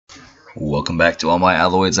Welcome back to all my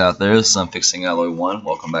alloys out there. This is Fixing Alloy 1.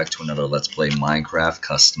 Welcome back to another Let's Play Minecraft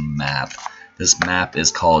custom map. This map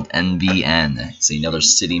is called NVN. It's another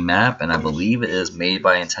city map, and I believe it is made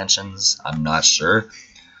by Intentions. I'm not sure.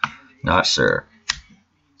 Not sure.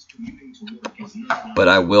 But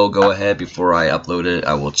I will go ahead before I upload it.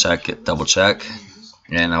 I will check it, double check,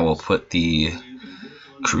 and I will put the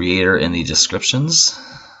creator in the descriptions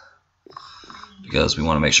because we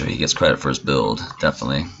want to make sure he gets credit for his build.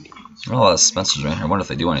 Definitely. There are a lot of Spencers around here. I wonder if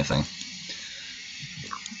they do anything.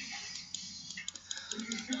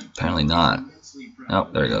 Apparently not. Oh,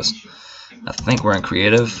 there he goes. I think we're in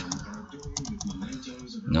creative.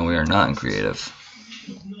 No, we are not in creative.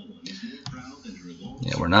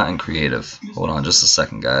 Yeah, we're not in creative. Hold on just a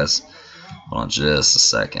second, guys. Hold on just a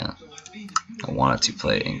second. I wanted to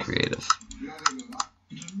play in creative.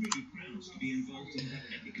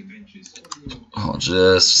 Hold on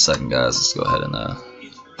just a second, guys. Let's go ahead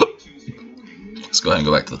and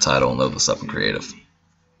go back to the title and load this up in creative.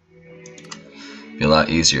 Be a lot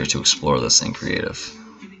easier to explore this in creative.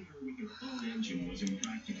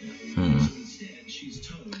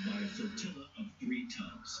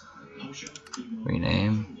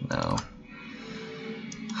 Rename? No.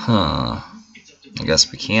 Huh. I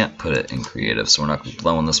guess we can't put it in creative, so we're not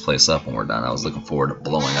blowing this place up when we're done. I was looking forward to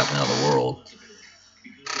blowing up another world.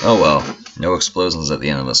 Oh well. No explosions at the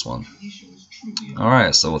end of this one.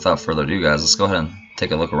 Alright, so without further ado, guys, let's go ahead and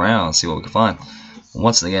take a look around and see what we can find.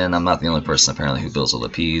 Once again, I'm not the only person apparently who builds all the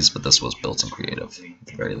Ps, but this was built in creative, at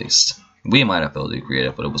the very least. We might have built it in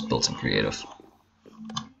creative, but it was built in creative.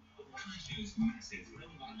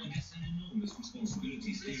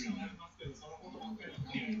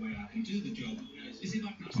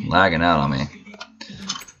 Lagging out on me.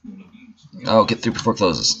 Oh, get through before it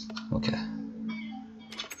closes. Okay.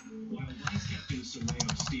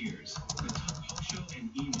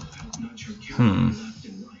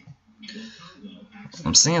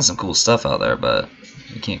 I'm seeing some cool stuff out there, but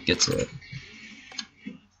we can't get to it.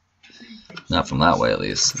 Not from that way, at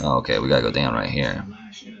least. Oh, okay, we gotta go down right here.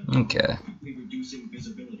 Okay.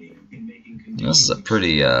 This is a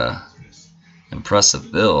pretty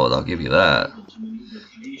impressive build, I'll give you that.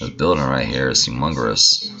 This building right here is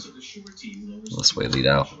humongous. This way lead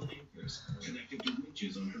out.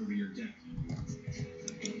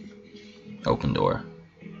 Open door.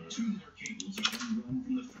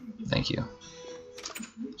 Thank you.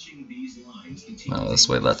 This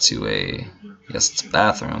way led to I guess it's a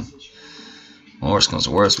bathroom. Well, worst comes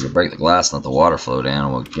to worst, we could break the glass and let the water flow down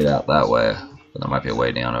and we'll get out that way. But there might be a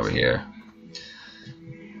way down over here.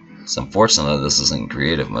 It's unfortunate that this isn't in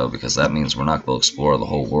creative mode because that means we're not going to explore the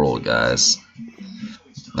whole world, guys.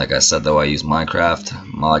 Like I said though, I use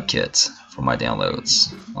Minecraft mod kit for my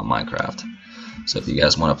downloads on Minecraft. So if you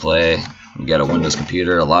guys want to play, you got a Windows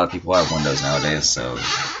computer. A lot of people have Windows nowadays, so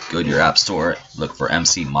go to your app store, look for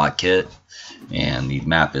MC Mod Kit, and the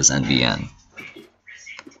map is NVN.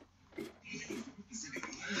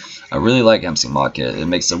 I really like MC Mod Kit. It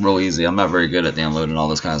makes it real easy. I'm not very good at downloading all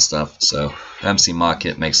this kind of stuff, so MC Mod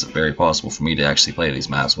Kit makes it very possible for me to actually play these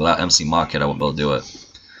maps. Without MC Mod Kit, I wouldn't be able to do it.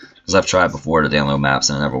 Because I've tried before to download maps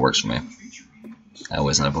and it never works for me. I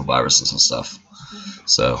always end up with viruses and stuff.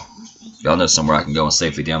 So if y'all know somewhere I can go and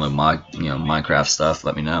safely download Minecraft stuff,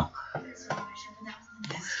 let me know.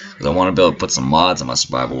 Because I want to be able to put some mods in my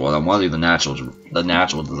survival world. I want to do the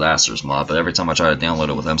natural disasters mod, but every time I try to download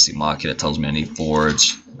it with MC Mod Kit, it tells me I need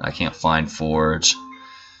Forge. I can't find Forge.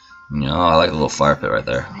 I like the little fire pit right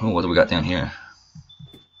there. Oh, what do we got down here?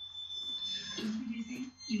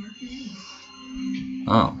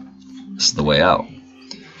 Oh, this is the way out.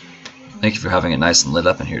 Thank you for having it nice and lit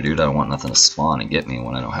up in here, dude. I don't want nothing to spawn and get me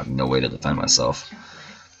when I don't have no way to defend myself.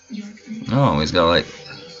 Oh, he's got like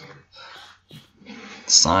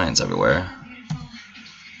signs everywhere.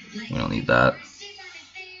 We don't need that.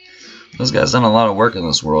 This guy's done a lot of work in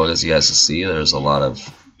this world, as you guys can see. There's a lot of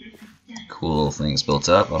cool little things built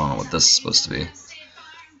up. I don't know what this is supposed to be.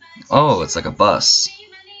 Oh, it's like a bus.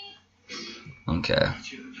 Okay.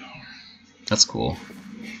 That's cool.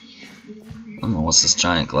 I don't know, what's this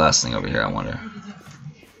giant glass thing over here, I wonder.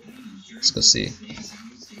 Let's go see.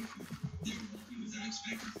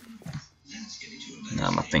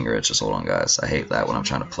 Nah, my finger itches. Hold on, guys. I hate that when I'm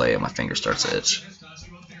trying to play and my finger starts to itch.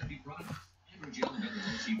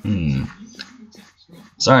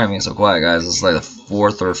 Sorry I'm being so quiet, guys. This is like the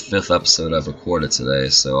 4th or 5th episode I've recorded today,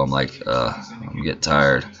 so I'm like, I'm getting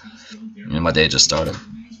tired. And my day just started.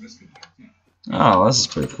 Oh, this is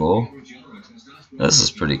pretty cool. This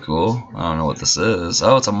is pretty cool. I don't know what this is.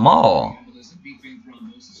 Oh, it's a mall.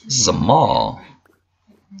 This is a mall,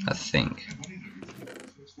 I think.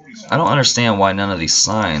 I don't understand why none of these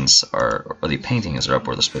signs or the paintings are up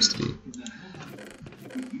where they're supposed to be.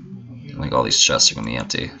 I think all these chests are going to be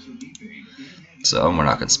empty. So we're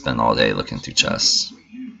not going to spend all day looking through chests.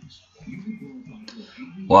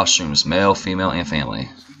 Washrooms, male, female, and family.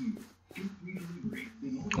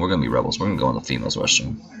 We're going to be rebels. We're going to go in the female's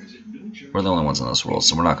restroom. We're the only ones in this world,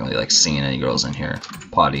 so we're not going to be like seeing any girls in here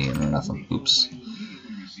pottying or nothing. Oops.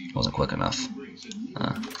 Wasn't quick enough.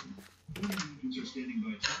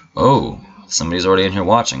 Oh, somebody's already in here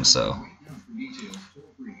watching, so.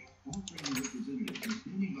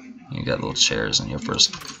 You got little chairs in here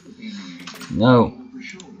first. No.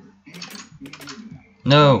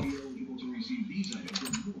 No.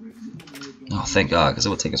 Oh, thank God, because it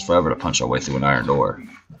would take us forever to punch our way through an iron door.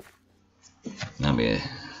 That'd be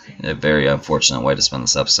a very unfortunate way to spend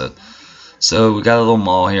this episode. So we got a little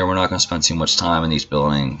mall here. We're not going to spend too much time in each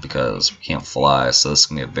building because we can't fly. So this is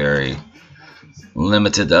going to be a very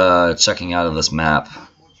limited checking out of this map.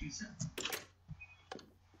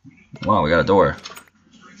 Wow, we got a door.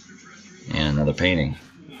 And another painting.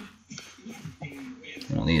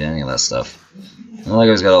 We don't need any of that stuff. And look,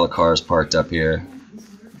 he's got all the cars parked up here.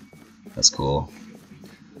 That's cool.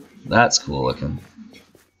 That's cool looking.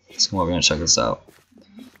 Let's come over here and check this out.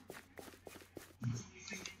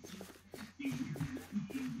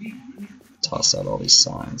 Toss out all these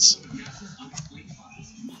signs.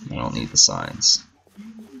 I don't need the signs.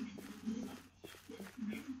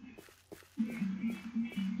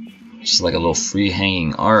 Just like a little free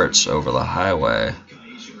hanging arch over the highway.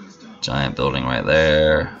 Giant building right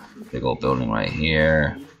there. Big old building right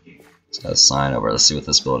here. It's got a sign over. Let's see what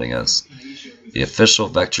this building is. The official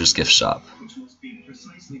Vector's gift shop.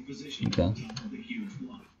 Okay.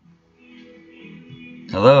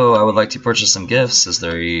 Hello, I would like to purchase some gifts. Is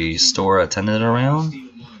there a store attendant around?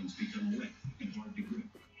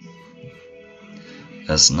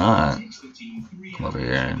 That's not. Come over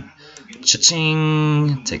here and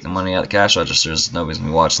cha-ching! Take the money out of the cash registers. Nobody's gonna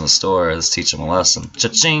be watching the store. Let's teach them a lesson.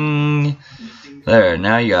 Cha-ching! There,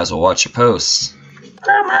 now you guys will watch your posts.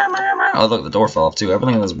 Oh look, the door fell off too.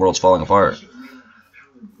 Everything in this world's falling apart.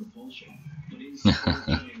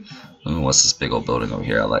 What's this big old building over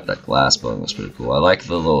here? I like that glass building. Looks pretty cool. I like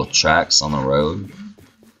the little tracks on the road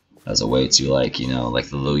as a way to, like, you know, like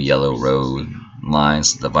the little yellow road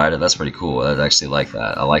lines divided. That's pretty cool. I actually like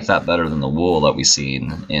that. I like that better than the wool that we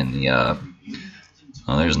seen in the oh,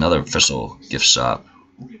 there's another official gift shop.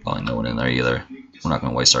 Probably no one in there either. We're not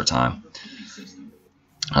going to waste our time.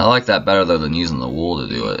 I like that better though than using the wool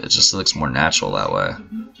to do it. It just looks more natural that way.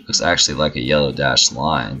 It looks actually like a yellow dashed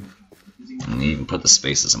line. And you even put the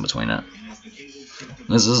spaces in between it.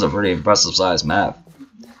 This is a pretty impressive size map.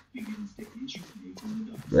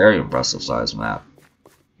 Very impressive size map.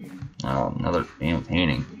 Another damn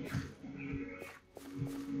painting.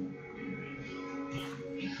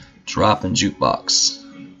 Drop and jukebox.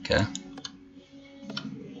 Okay.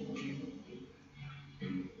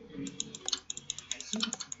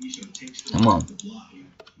 Come on.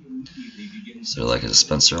 Is there like a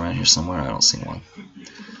dispenser around here somewhere? I don't see one.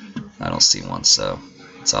 I don't see one, so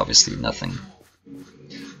it's obviously nothing.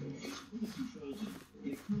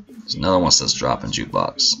 There's another one that says drop in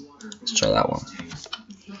jukebox. Let's try that one.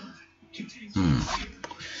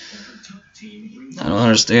 I don't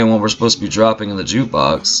understand what we're supposed to be dropping in the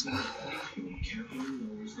jukebox.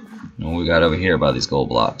 What we got over here by these gold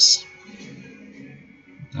blocks?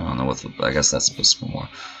 I don't know what the, I guess that's supposed to be more.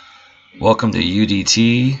 Welcome to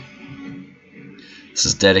UDT. This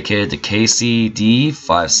is dedicated to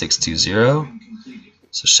KCD5620.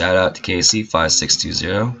 So shout out to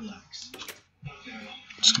KC5620.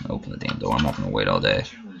 Just gonna open the damn door. I'm not gonna wait all day.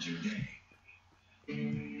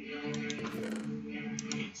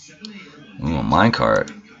 Ooh, a minecart.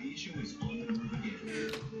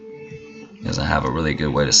 Doesn't have a really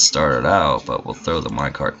good way to start it out, but we'll throw the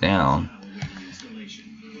minecart down.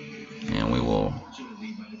 And we will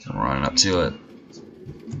run up to it.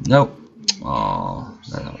 Nope. Oh,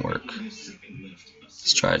 that didn't work.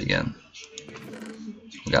 Let's try it again.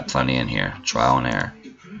 We got plenty in here. Trial and error.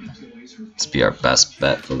 Let's be our best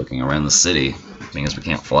bet for looking around the city, being as we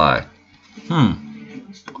can't fly. Wonder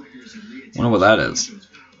what that is. I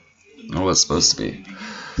wonder what it's supposed to be.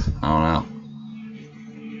 I don't know.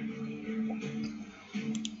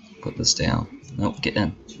 Put this down. Nope, get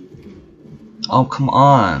in. Oh, come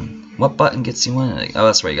on. What button gets you in? Oh,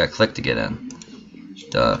 that's right. You gotta click to get in.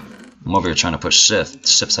 Duh. I'm over here trying to push shift.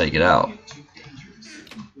 Shift's how you get out.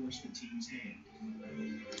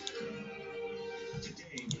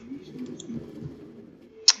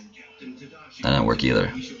 That didn't work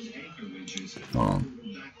either. Hold on.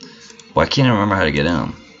 Well, I can't even remember how to get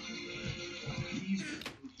in.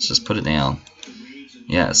 Let's just put it down.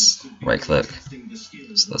 Yes, right click.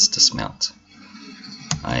 So let's dismount.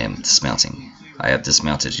 I am dismounting. I have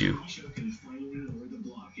dismounted you.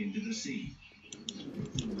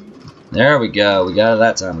 There we go. We got it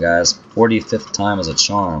that time, guys. 45th time is a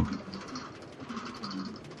charm.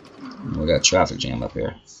 We got traffic jam up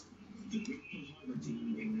here.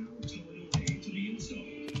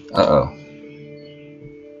 Uh-oh.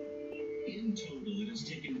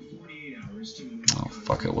 Oh,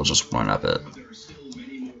 fuck it. We'll just run up it.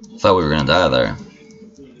 Thought we were gonna die there.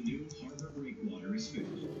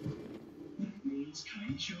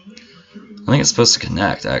 I think it's supposed to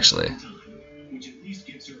connect, actually.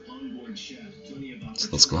 So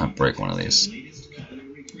let's go ahead and break one of these.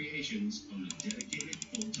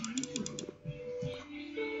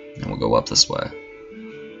 And we'll go up this way.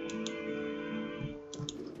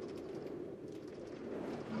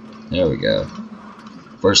 There we go.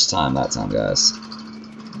 First time that time, guys.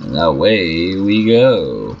 And away we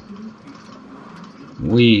go.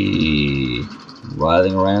 Wee.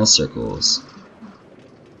 Riding around in circles.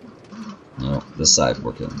 No, this side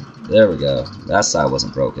working. There we go. That side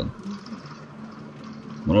wasn't broken.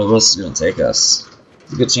 Wonder where this is going to take us.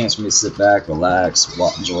 It's a good chance for me to sit back, relax,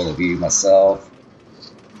 enjoy the view myself.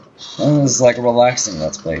 And this is like a relaxing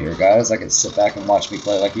Let's Play here, guys. I can sit back and watch me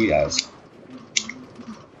play like you guys.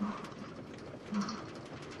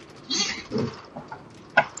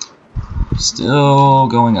 Still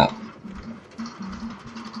going up.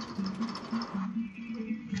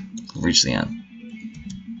 Reach the end.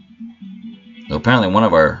 So apparently one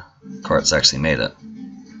of our carts actually made it.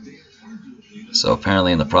 So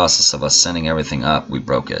apparently in the process of us sending everything up, we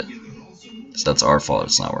broke it. So that's our fault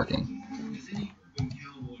it's not working.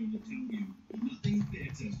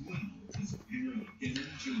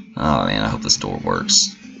 Oh man, I hope this door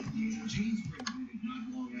works.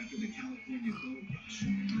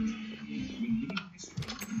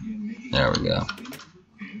 There we go.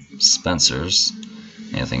 Spencer's.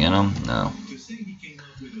 Anything in them? No.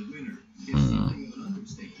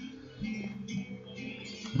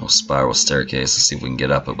 Little spiral staircase. Let's see if we can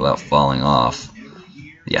get up it without falling off.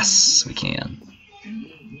 Yes, we can.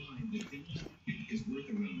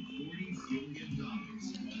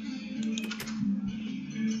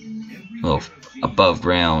 Little above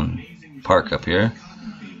ground park up here.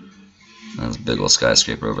 There's a big old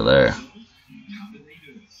skyscraper over there.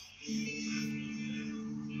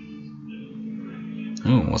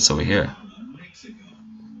 Ooh, what's over here?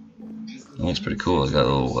 It looks pretty cool. It's got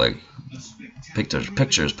little like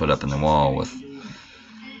pictures put up in the wall with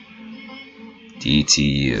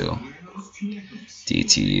DTU.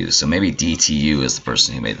 DTU. So maybe DTU is the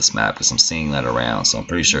person who made this map because I'm seeing that around. So I'm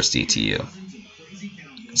pretty sure it's DTU.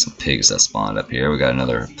 Some pigs that spawned up here. We got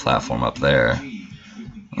another platform up there.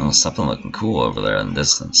 Oh, something looking cool over there in the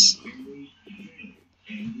distance.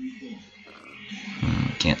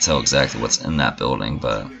 Can't tell exactly what's in that building,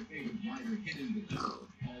 but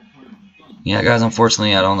yeah, guys,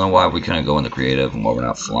 unfortunately I don't know why we couldn't go into creative and why we're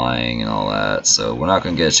not flying and all that, so we're not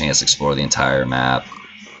going to get a chance to explore the entire map.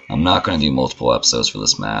 I'm not going to do multiple episodes for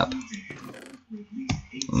this map.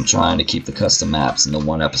 I'm trying to keep the custom maps into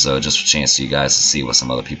one episode just for a chance for you guys to see what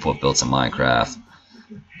some other people have built in Minecraft.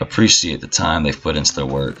 Appreciate the time they've put into their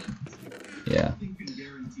work. Yeah.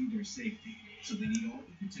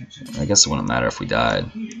 I guess it wouldn't matter if we died.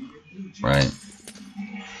 Right?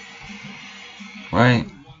 Right?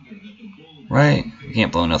 Right? We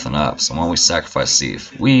can't blow nothing up, so why don't we sacrifice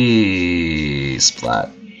Thief? We splat.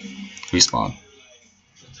 Respawn.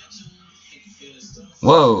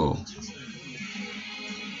 Whoa!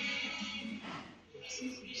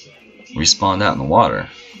 Respawned out in the water.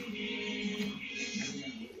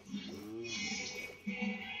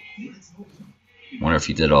 Wonder if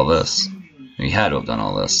he did all this. He had to have done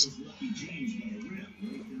all this.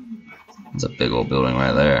 There's a big old building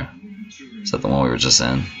right there. Is that the one we were just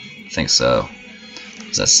in? I think so.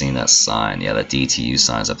 Because I seen that sign. Yeah, that DTU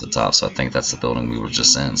sign's up the top, so I think that's the building we were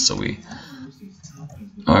just in. So we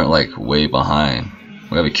aren't like way behind. We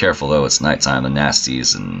gotta be careful though, it's nighttime, the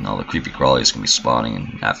nasties and all the creepy crawlies can be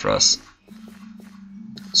spawning after us.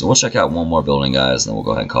 So we'll check out one more building, guys, and then we'll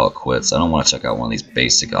go ahead and call it quits. I don't want to check out one of these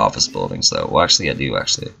basic office buildings though. Well, actually I do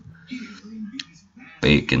actually.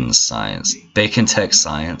 Bacon Science. Bacon Tech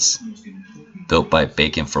Science. Built by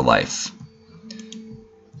Bacon for Life.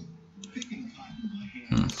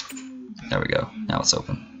 There we go. Now it's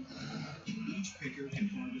open.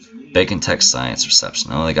 Bacon Tech Science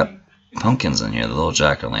Reception. Oh, they got pumpkins in here. The little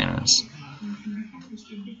jack-o'-lanterns.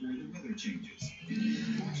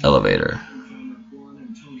 Elevator.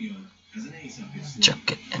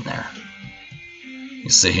 Chuck it in there. You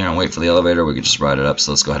sit here and wait for the elevator, we could just ride it up,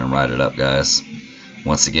 so let's go ahead and ride it up, guys.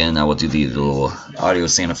 Once again, I will do the little audio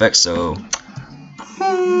sound effects, so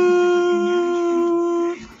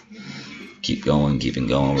keep going, keeping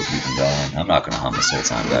going, we're keeping going. I'm not going to hum this whole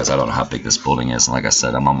time, guys. I don't know how big this building is, and like I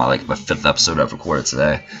said, I'm on my 5th episode I've recorded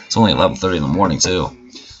today. It's only 11:30 in the morning, too.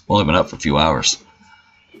 We've only been up for a few hours,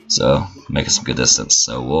 so making some good distance.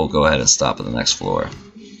 So we'll go ahead and stop at the next floor.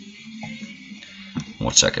 We'll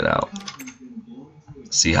check it out.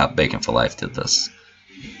 See how Bacon for Life did this.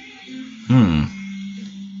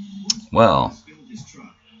 Well,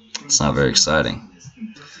 it's not very exciting.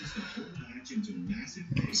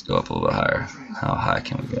 Let's go up a little bit higher. How high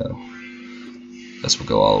can we go? Guess we'll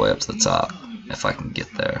go all the way up to the top, if I can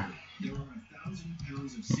get there.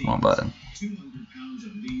 Wrong button.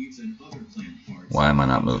 Why am I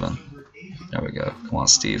not moving? There we go. Come on,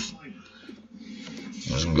 Steve.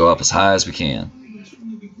 We're just going to go up as high as we can.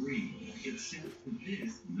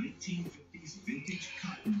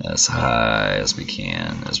 As high as we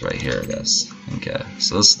can is right here, I guess. Okay,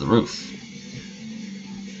 so this is the roof.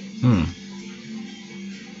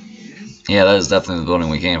 Yeah, that is definitely the building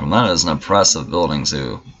we came from. That is an impressive building,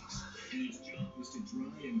 too.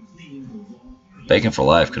 Bacon for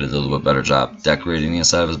Life could have done a little bit better job decorating the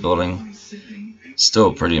inside of his building. Still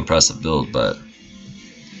a pretty impressive build, but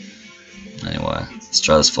anyway, let's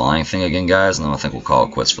try this flying thing again, guys, and then I think we'll call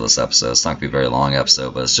it quits for this episode. It's not going to be a very long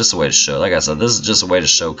episode, but it's just a way to show, like I said, this is just a way to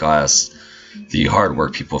show guys the hard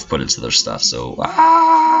work people have put into their stuff. So,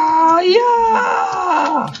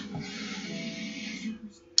 yeah!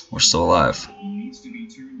 We're still alive.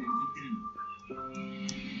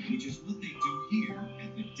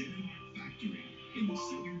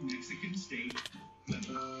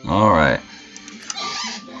 Alright.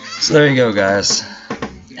 So there you go, guys.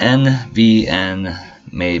 NVN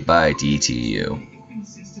made by DTU.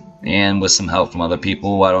 And with some help from other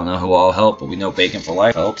people. I don't know who all helped, but we know Bacon for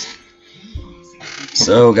Life helped.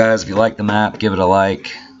 So guys, if you like the map, give it a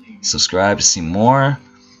like. Subscribe to see more.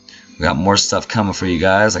 We got more stuff coming for you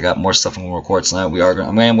guys. I got more stuff I'm going to record tonight.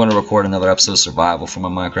 I'm going to record another episode of Survival for my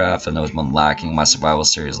Minecraft. I know it's been lacking in my survival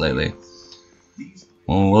series lately.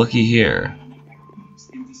 Well, looky here.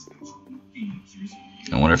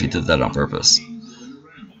 I wonder if he did that on purpose.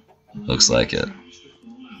 Looks like it.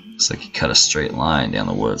 Looks like he cut a straight line down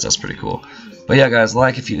the woods. That's pretty cool. But yeah, guys,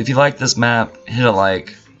 if you like this map, hit a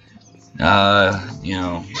like. You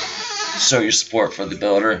know, show your support for the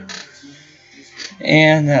builder.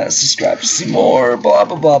 And subscribe to see more. Blah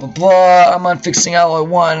blah blah blah blah. I'm unfixing alloy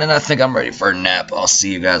 1, and I think I'm ready for a nap. I'll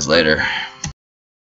see you guys later.